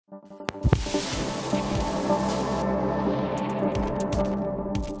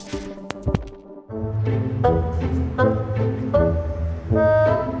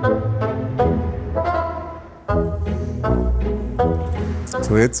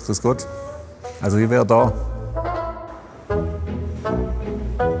So, jetzt, grüß Gott. Also, ich wäre da.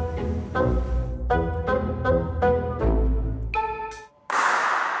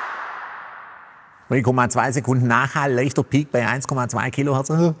 3,2 Sekunden Nachhall, leichter Peak bei 1,2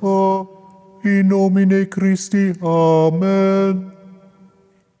 Kilohertz. In nomine Christi, Amen.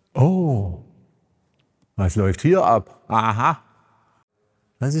 Oh, was läuft hier ab? Aha.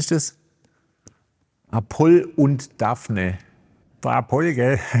 Was ist das? Apoll und Daphne. Der Apoll,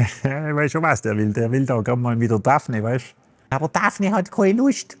 gell? Ich weiß schon was, der will da gerne mal wieder Daphne, weißt du? Aber Daphne hat keine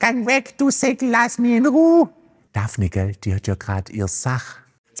Lust. Gang weg, du Säckel, lass mich in Ruhe. Daphne, gell, die hat ja gerade ihr Sach.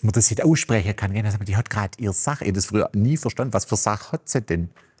 Dass man das nicht aussprechen kann, gell? Die hat gerade ihr Sach. Ich habe das früher nie verstanden. Was für Sach hat sie denn?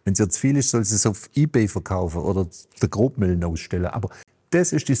 Wenn sie zu viel ist, soll sie es auf eBay verkaufen oder der Grobmüll ausstellen. Aber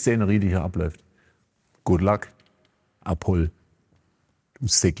das ist die Szenerie, die hier abläuft. Good luck, Apoll, du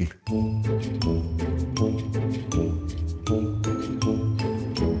Säckel.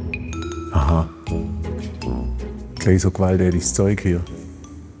 Aha. Gleich so gewalttätiges Zeug hier.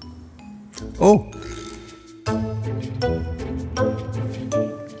 Oh!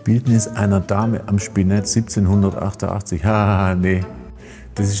 Bildnis einer Dame am Spinett 1788. Haha, nee.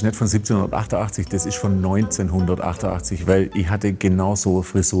 Das ist nicht von 1788, das ist von 1988, weil ich hatte genau so eine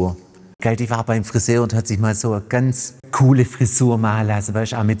Frisur. Geil, die war beim Friseur und hat sich mal so eine ganz coole Frisur machen lassen,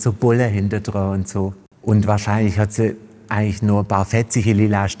 weißt du, auch mit so Bolle hinter dran und so. Und wahrscheinlich hat sie eigentlich nur ein paar fetzige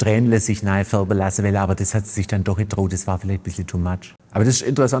lila Strähnle sich färben lassen wollen, aber das hat sie sich dann doch getraut, das war vielleicht ein bisschen too much. Aber das ist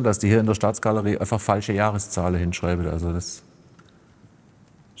interessant, dass die hier in der Staatsgalerie einfach falsche Jahreszahlen hinschreiben, also das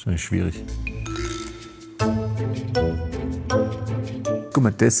ist nicht schwierig. Guck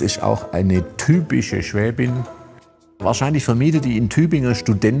mal, das ist auch eine typische Schwäbin. Wahrscheinlich vermietet die in Tübingen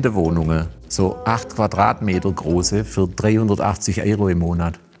Studentenwohnungen, so 8 Quadratmeter große, für 380 € im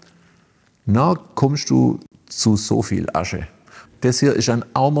Monat. Na, kommst du zu so viel Asche. Das hier ist ein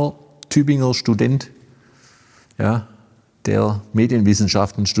armer Tübinger Student, ja, der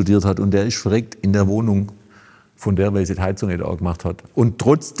Medienwissenschaften studiert hat und der ist verreckt in der Wohnung, von der, weil sie die Heizung nicht angemacht hat. Und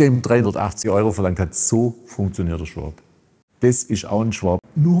trotzdem 380 € verlangt hat. So funktioniert der Schwab. Das ist auch ein Schwab.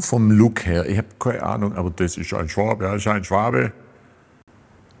 Nur vom Look her. Ich habe keine Ahnung, aber das ist ein Schwab. Ja, das ist ein Schwabe.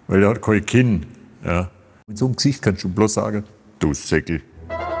 Weil der hat kein Kinn. Ja. Mit so einem Gesicht kannst du bloß sagen, du Säckel.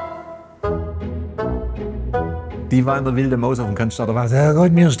 Die war in der wilden Maus auf dem Cannstatter Wasser.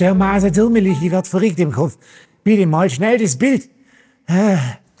 Herrgott, mir ist dermaßen dummelig, ich werd verrückt im Kopf. Bitte mal schnell das Bild.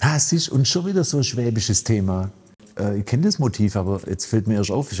 Das ist und schon wieder so ein schwäbisches Thema. Ich kenne das Motiv, aber jetzt fällt mir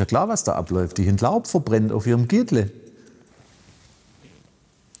erst auf, ist ja klar, was da abläuft. Die haben Laub verbrennt auf ihrem Gürtel.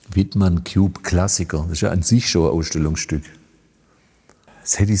 Wittmann Cube Klassiker, das ist ja an sich schon ein Ausstellungsstück.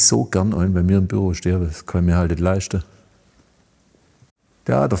 Das hätte ich so gern ein bei mir im Büro stehen, aber das kann ich mir halt nicht leisten.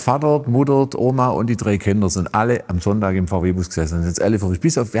 Ja, der Vater, die Mutter, die Oma und die 3 Kinder sind alle am Sonntag im VW-Bus gesessen. Und jetzt alle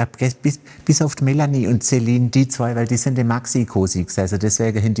bis auf die Melanie und Celine, die 2, weil die sind im Maxi-Cosi gesessen.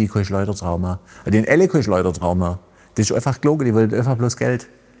 Deswegen haben die kein Schleudertrauma. Die haben alle kein Schleudertrauma. Das ist einfach gelogen, die wollen einfach bloß Geld.